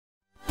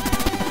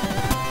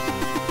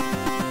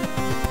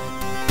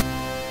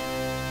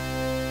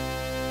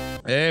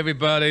Hey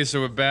everybody, so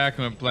we're back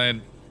and we're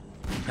playing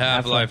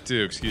Half-Life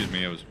 2. Excuse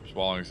me, I was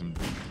swallowing some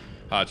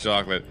hot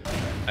chocolate.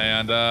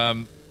 And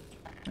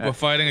we're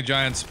fighting a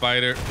giant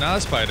spider. Not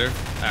a spider,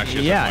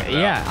 actually.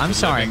 Yeah. I'm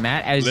sorry,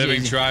 Matt.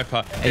 Living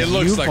tripod. It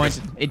looks like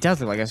it does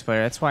look like a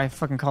spider. That's why I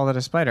fucking called it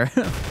a spider.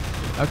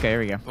 Okay, here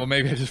we go. Well,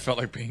 maybe I just felt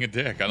like being a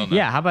dick. I don't know.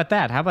 Yeah, how about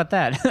that?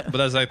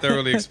 But as I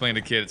thoroughly explained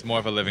to Kid, it's more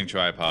of a living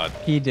tripod.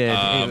 He did.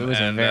 It was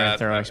a very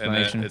thorough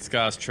explanation. It's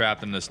got us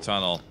trapped in this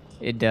tunnel.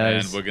 It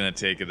does. And we're gonna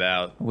take it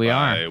out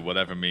by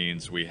whatever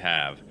means we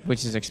have.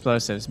 Which is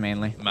explosives,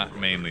 mainly.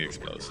 Mainly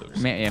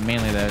explosives. Yeah,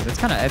 mainly those.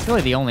 It's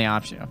really the only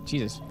option. Oh,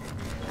 Jesus.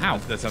 Ow.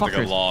 That sounds like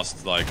a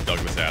lost, like,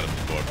 Douglas Adams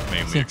book.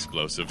 Mainly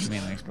explosives.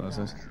 Mainly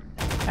explosives.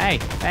 Hey!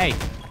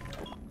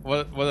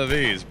 What are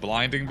these?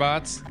 Blinding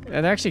bots?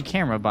 They're actually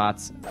camera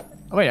bots.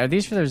 Oh, wait, are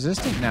these for the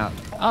resistant? No.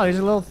 Oh, these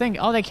are little things.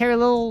 Oh, they carry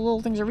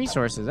little things of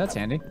resources. That's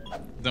handy.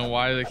 Then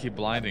why do they keep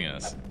blinding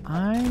us?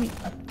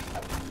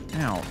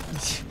 Ow.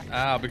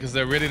 Ow, because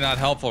they're really not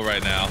helpful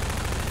right now.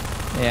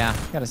 Yeah,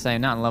 gotta say,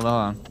 not in level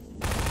alone.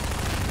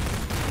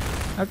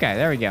 Okay,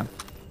 there we go.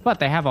 But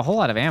they have a whole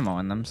lot of ammo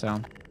in them,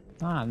 so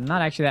I'm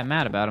not actually that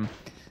mad about them.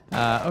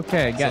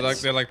 Okay, so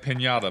they're like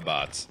pinata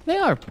bots. They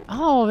are.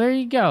 Oh, there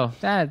you go.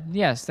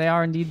 Yes, they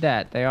are indeed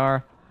that. They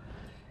are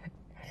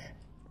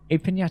a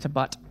pinata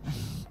bot.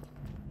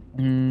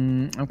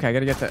 Okay, I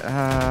gotta get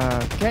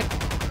the.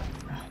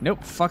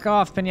 Nope, fuck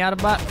off,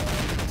 pinata bot.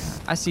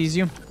 I sees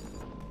you.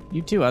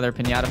 You too, other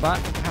pinata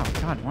bot.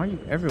 Oh God, why are you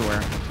everywhere?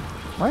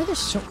 Why are there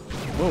so?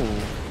 Whoa.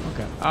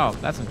 Okay. Oh,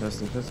 that's supposed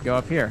to go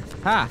up here.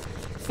 Ha!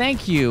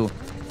 Thank you,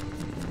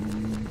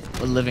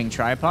 living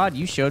tripod.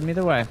 You showed me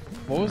the way.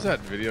 What was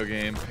that video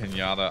game?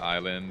 Pinata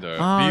Island or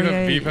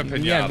Viva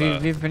Pinata? Yeah,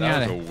 Viva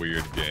Pinata. That was a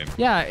weird game.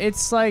 Yeah,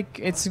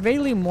 it's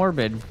vaguely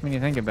morbid when you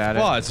think about it.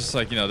 Well, it's just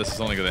like, this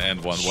is only going to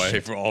end one way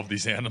for all of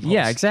these animals.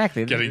 Yeah,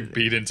 exactly. Getting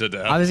beaten to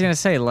death. I was gonna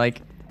say,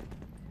 like,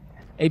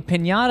 a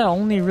pinata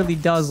only really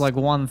does like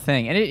one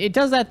thing, and it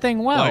does that thing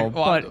well,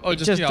 but it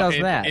just does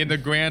that. In the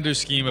grander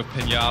scheme of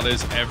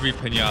pinatas, every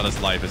pinata's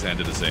life is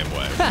ended the same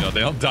way. They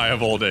don't die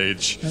of old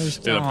age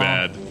in a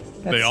bed.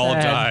 They all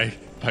die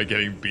by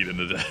getting beaten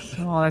to death.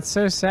 Oh, that's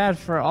so sad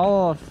for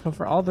all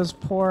those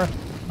poor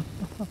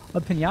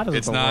pinatas.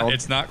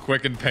 It's not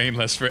quick and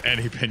painless for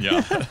any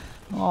pinata.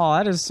 Oh,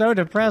 that is so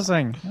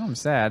depressing. Oh, I'm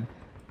sad.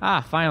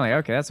 Ah, finally.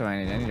 Okay, that's what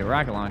I need. I need a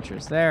rocket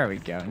launchers. There we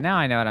go. Now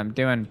I know what I'm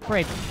doing.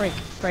 Break.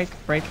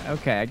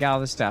 Okay, I got all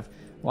this stuff.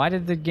 Why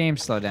did the game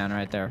slow down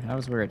right there? That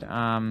was weird.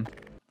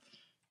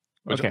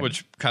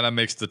 Which kind of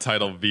makes the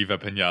title Viva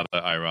Pinata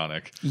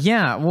ironic.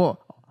 Yeah. Well,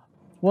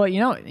 you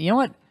know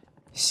what?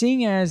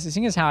 Seeing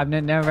as how I've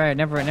never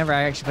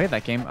actually played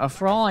that game.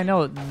 For all I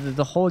know,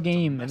 the whole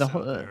game,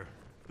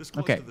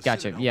 okay,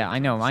 gotcha. Yeah, I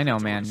know,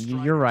 man.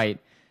 You're right.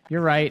 You're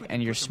right,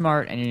 and you're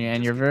smart,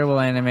 and you're very well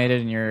animated,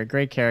 and you're a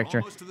great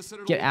character.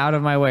 Get out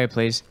of my way,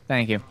 please.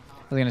 Thank you. I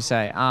was gonna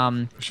say.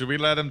 Should we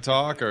let him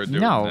talk or do no?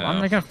 It now?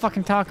 I'm not gonna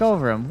fucking talk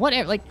over him. What?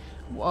 Like,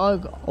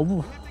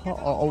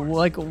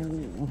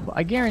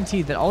 I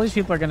guarantee that all these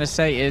people are gonna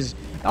say is,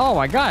 "Oh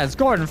my God, it's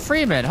Gordon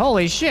Freeman!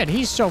 Holy shit,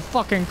 he's so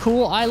fucking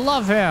cool! I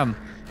love him!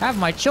 Have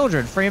my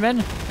children, Freeman!"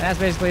 And that's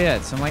basically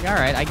it. So I'm like, all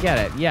right, I get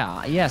it.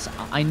 Yeah, yes,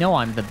 I know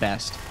I'm the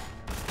best.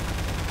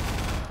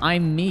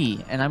 I'm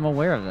me, and I'm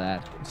aware of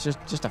that. It's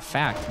just a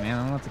fact, man. I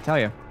don't know what to tell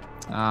you.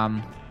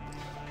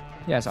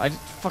 Yeah, so I just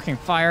fucking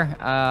fire.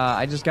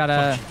 I just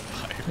gotta.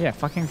 Yeah,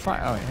 fucking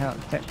fire. Oh hell.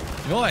 You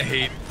know what I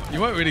hate? You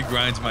know what really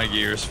grinds my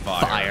gears?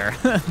 Fire.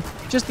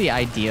 Just the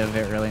idea of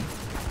it, really.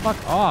 Fuck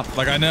off.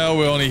 Like, I know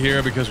we're only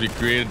here because we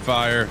created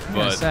fire, I'm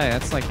gonna say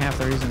that's like half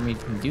the reason we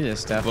can do this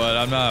stuff. But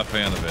I'm not a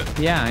fan of it.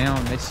 Yeah, I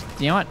know.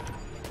 You know what?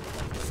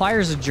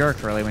 Fire's a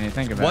jerk, really, when you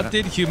think about it. What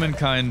did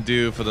humankind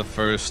do for the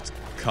first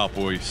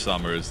couple of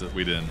summers that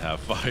we didn't have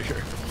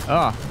fire?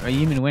 Oh,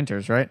 you mean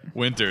winters, right?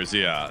 Winters,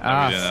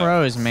 yeah.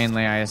 Froze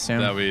mainly, I assume.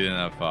 That we didn't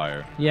have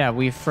fire. Yeah,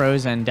 we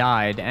froze and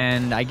died,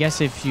 and I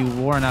guess if you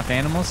wore enough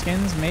animal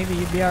skins, maybe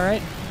you'd be all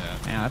right.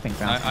 Yeah, I think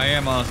so. I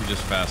am honestly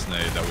just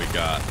fascinated that we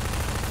got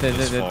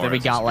that we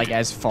got like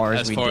as far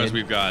as we did. As far as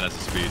we've gotten as a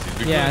species.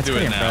 We it's do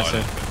pretty it now.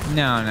 impressive.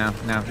 No,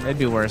 it'd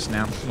be worse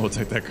now. We'll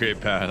take that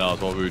great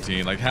Oswald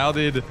routine. Like, how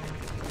did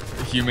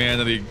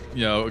humanity,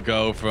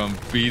 go from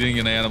beating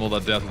an animal to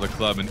death with a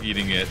club and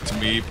eating it to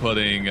me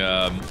putting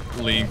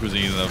lean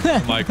cuisine in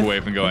the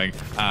microwave and going,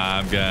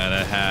 I'm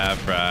gonna have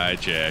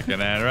fried chicken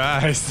and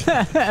rice.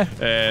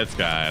 It's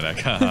gonna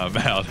come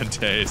out and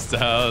taste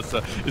so.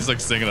 He's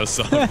like singing a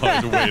song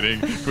while he's waiting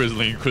for his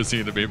lean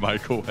cuisine to be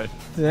microwaved.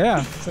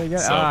 Yeah. So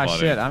funny.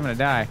 Shit, I'm gonna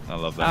die. I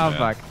love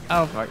that.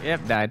 Oh fuck.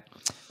 Yep, died.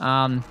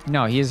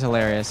 No, he is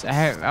hilarious.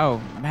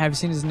 Have you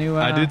seen his new?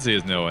 I did see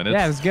his new one.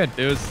 Yeah, it was good.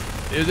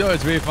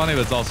 It's really funny,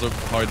 but it's also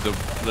hard to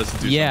listen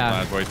to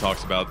sometimes, where he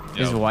talks about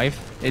his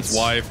wife. His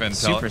wife and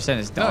super percent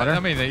his daughter. No, I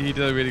mean, he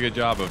did a really good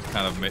job of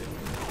kind of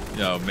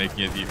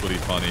making it equally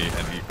funny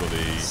and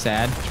equally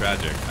sad,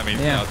 tragic. I mean,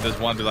 there's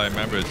one that I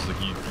remember. It's like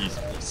he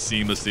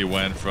seamlessly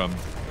went from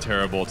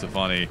terrible to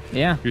funny.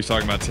 Yeah. He was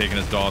talking about taking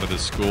his daughter to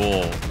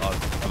school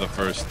for the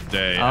first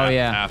day.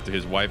 After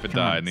his wife had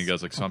died, and he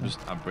goes like, so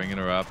I'm bringing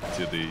her up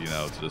to the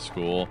to the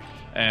school.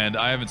 And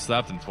I haven't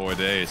slept in 4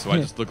 days, so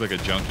I just look like a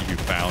junkie who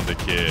found a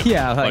kid.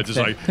 Yeah, like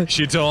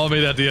she told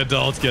me that the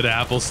adults get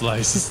apple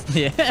slices.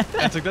 Yeah.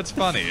 It's like, that's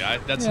funny.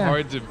 That's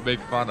hard to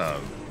make fun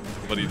of,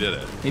 but he did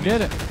it. He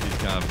did it.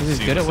 He's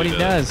good at what he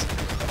does.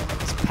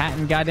 It's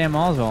Patton goddamn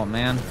Oswalt,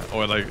 man.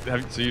 Or like,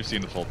 so you've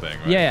seen the full thing,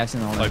 right? Yeah, I've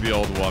seen the whole thing. Like the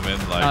old woman,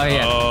 like,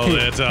 oh,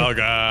 little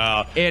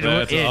girl. It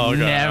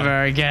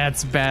never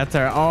gets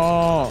better.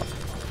 Oh.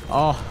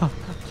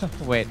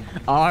 Wait,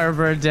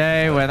 Arbor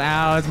Day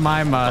without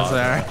my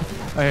mother.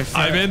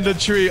 I'm in the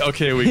tree.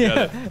 Okay, we get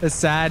it. The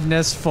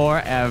sadness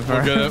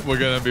forever. We're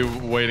gonna be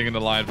waiting in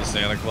the line for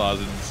Santa Claus,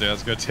 and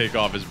Santa's gonna take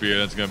off his beard,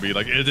 and it's gonna be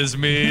like, "It is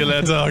me,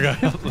 little girl."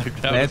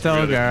 Like that.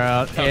 Little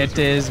girl, it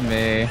is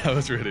me. That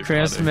was really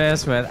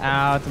Christmas funny.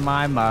 without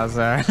my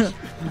mother.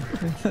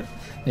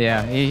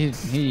 Yeah, he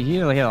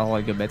hit a whole lot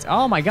of good bits.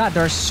 Oh my God,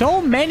 there are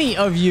so many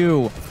of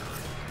you.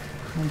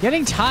 I'm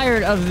getting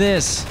tired of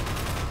this.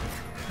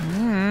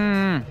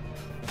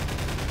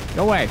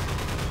 Go away.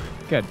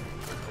 Good.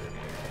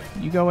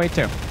 You go away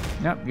too.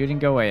 Nope, you didn't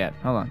go away yet.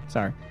 Hold on,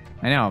 sorry.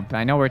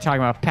 I know we're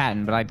talking about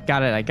Patton, but I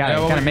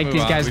gotta make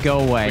these guys go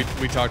away.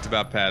 We talked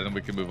about Patton,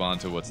 we can move on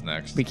to what's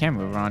next. We can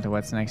move on to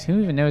what's next.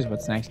 Who even knows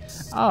what's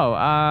next? Oh,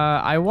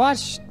 I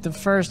watched the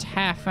first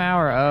half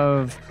hour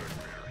of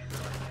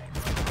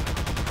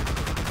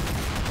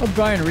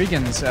Brian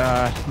Regan's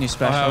new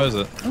special. Oh, how is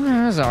it? It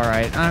was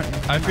alright.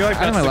 I feel like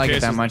I don't really like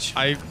it that much.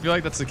 I feel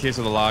like that's the case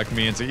with a lot of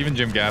comedians. Even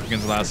Jim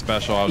Gaffigan's last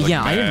special, I was like,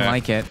 I didn't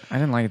like it. I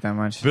didn't like it that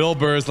much. Bill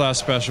Burr's last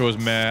special was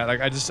mad. Like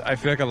I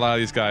feel like a lot of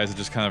these guys are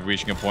just kind of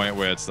reaching a point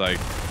where it's like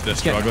they're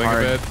struggling a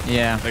bit.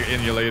 Yeah. Like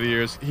in your later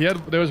years,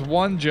 there was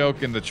one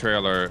joke in the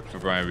trailer for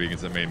Brian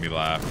Regan's that made me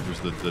laugh. It was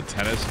the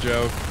tennis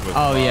joke. With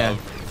love.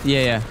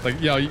 Yeah. Like,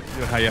 how you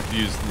have to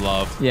use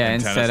love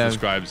in tennis to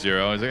describe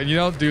zero. It's like, and you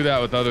don't do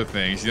that with other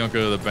things. You don't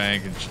go to the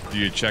bank and do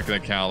your checking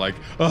account like,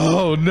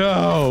 oh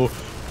no,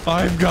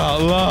 I've got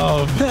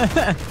love.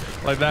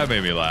 Like, that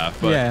made me laugh.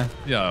 But,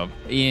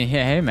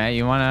 hey, Matt,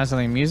 you want to have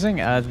something amusing?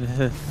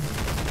 The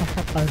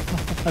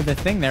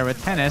thing there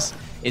with tennis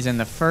is in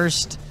the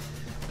first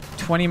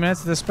 20 minutes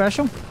of the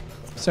special.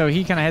 So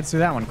he kind of heads through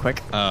that one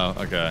quick. Oh,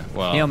 okay.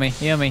 Well, heal me. I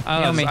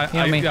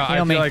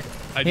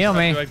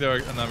feel like there are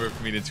a number of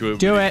comedians who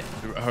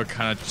are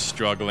kind of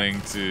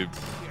struggling to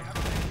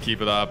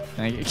keep it up.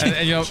 And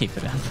keep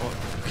it up.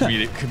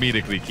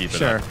 Comedically keep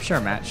it up.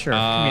 Sure, Matt. Sure,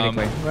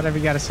 comedically. Whatever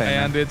you got to say.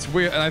 And man. It's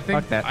weird. And I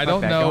think I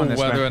don't know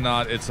whether or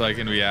not it's like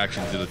in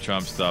reaction to the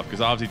Trump stuff,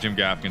 because obviously Jim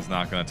Gaffigan's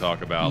not going to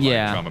talk about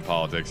Trump and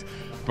politics.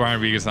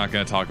 Brian Regan's not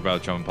going to talk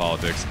about Trump and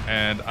politics.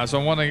 And so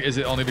I'm wondering, is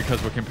it only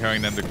because we're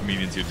comparing them to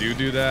comedians who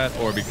do that,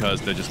 or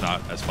because they're just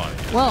not as funny?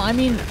 Well, I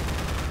mean,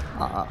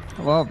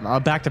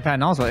 back to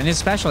Patton Oswalt. In his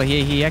special,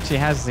 he actually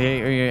has,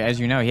 as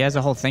you know, he has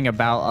a whole thing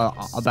about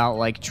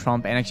like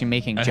Trump and actually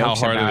making jokes about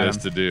him. How hard it is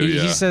to do.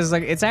 He says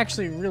like it's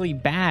actually really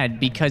bad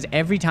because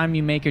every time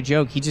you make a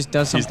joke, he just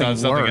does something worse.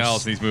 He's done something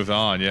else and he's moved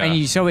on. Yeah.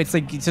 And so it's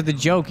like the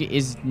joke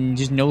is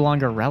just no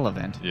longer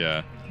relevent.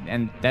 Yeah.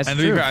 And that's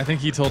true. I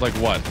think he told like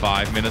what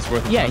 5 minutes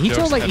worth of he jokes,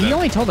 told like he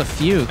only told a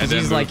few because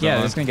he's like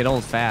it's gonna get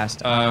old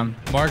fast.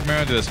 Mark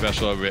Maron did a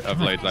special of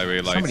late that I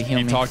really liked.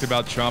 He talked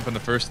about Trump in the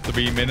first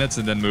 3 minutes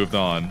and then moved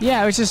on.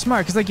 Yeah, it was just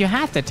smart because like you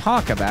have to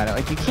talk about it.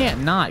 Like you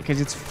can't not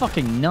because it's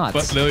fucking nuts.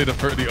 But literally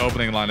the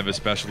opening line of his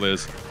special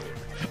is,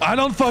 I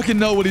don't fucking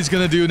know what he's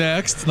gonna do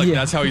next. Like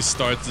that's how he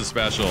starts the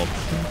special.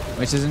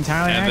 Which is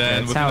entirely accurate. And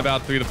then within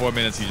about 3 to 4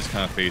 minutes, he just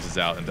kind of phases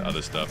out into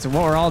other stuff. So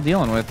what we're all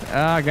dealing with.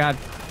 Oh god.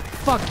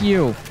 Fuck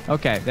you.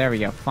 Okay, there we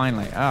go.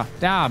 Finally.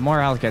 More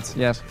health kits.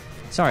 Yes.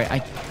 Sorry,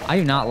 I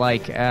do not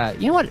like.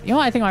 You know what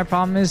I think my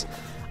problem is?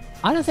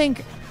 I don't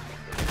think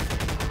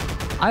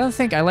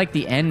I like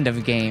the end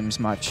of games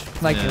much.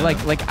 Wait,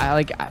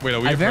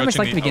 are we very much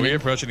like the beginning. Are we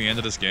approaching the end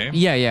of this game?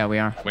 Yeah, we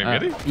are. Wait,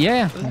 really?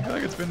 Yeah. Doesn't feel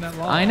like it's been that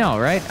long. I know,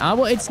 right?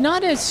 Well, it's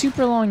not a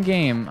super long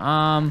game.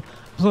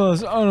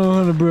 Plus, I don't know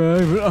how to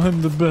brag, but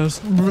I'm the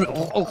best.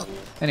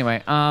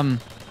 Anyway,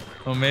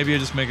 Well, maybe you're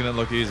just making it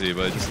look easy,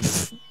 but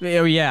just...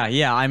 Oh,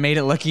 yeah, I made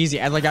it look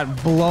easy. I like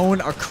got blown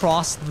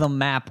across the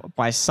map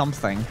by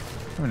something.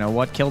 I don't know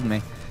what killed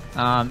me.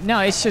 No,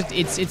 it's just,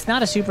 it's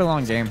not a super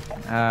long game.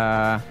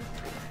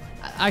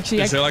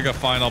 Actually... Is there like a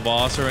final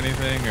boss or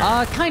anything?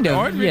 Or, kind of,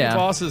 there aren't really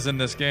bosses in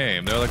this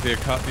game. They're like the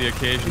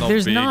occasional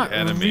There's big not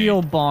enemy.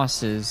 real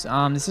bosses.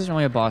 This isn't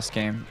really a boss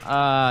game.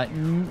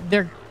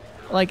 They're...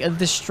 Like,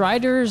 the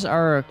Striders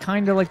are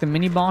kind of like the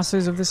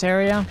mini-bosses of this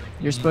area.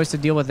 You're supposed to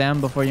deal with them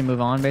before you move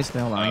on,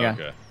 basically. Hold on,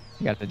 I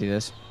got to do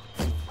this.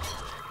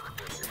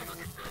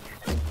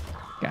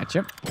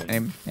 Gotcha.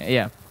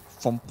 Yeah.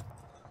 Thump.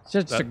 It's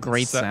just a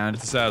great sound.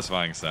 It's a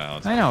satisfying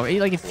sound. I know.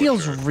 It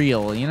feels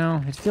real, you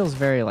know? It feels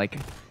very, like,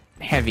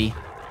 heavy.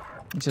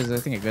 Which is, I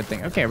think, a good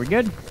thing. Okay, we're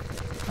good?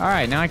 All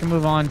right, now I can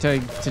move on to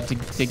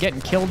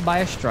getting killed by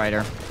a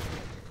Strider.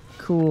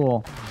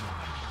 Cool.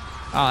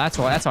 Oh, that's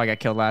how I got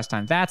killed last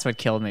time. That's what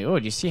killed me. Oh,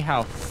 do you see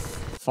how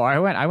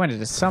far. I went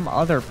into some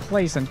other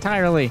place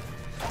entirely.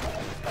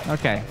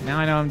 Okay, now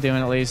I know I'm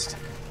doing at least.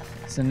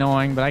 It's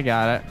annoying, but I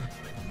got it.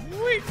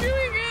 Wait, doing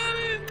at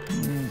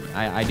it.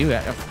 I do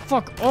it.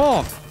 Fuck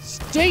off!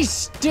 Stay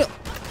still!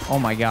 Oh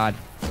my god.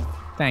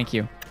 Thank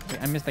you.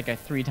 I missed that guy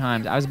 3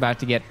 times. I was about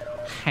to get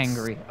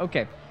hangry.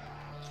 Okay.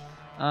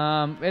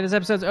 This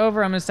episode's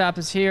over. I'm going to stop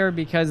this here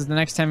because the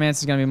next 10 minutes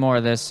is going to be more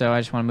of this, so I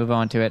just want to move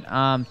on to it.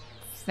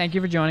 Thank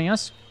you for joining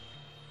us.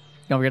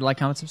 Don't forget to like,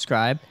 comment,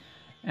 subscribe.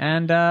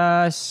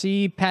 And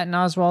see Patton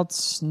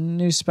Oswalt's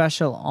new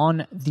special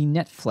on the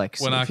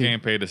Netflix. We're not getting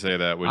paid to say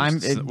that.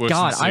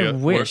 God, I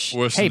wish.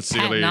 Hey,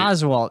 Patton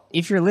Oswalt,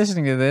 if you're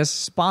listening to this,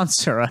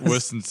 sponsor us. We're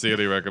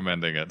sincerely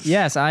recommending it.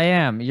 Yes, I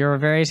am. You're a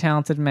very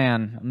talented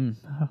man,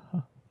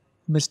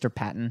 Mr.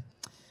 Patton.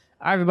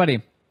 All right,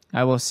 everybody.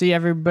 I will see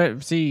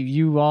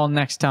you all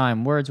next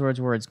time. Words, words,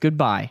 words.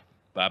 Goodbye.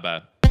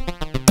 Bye-bye.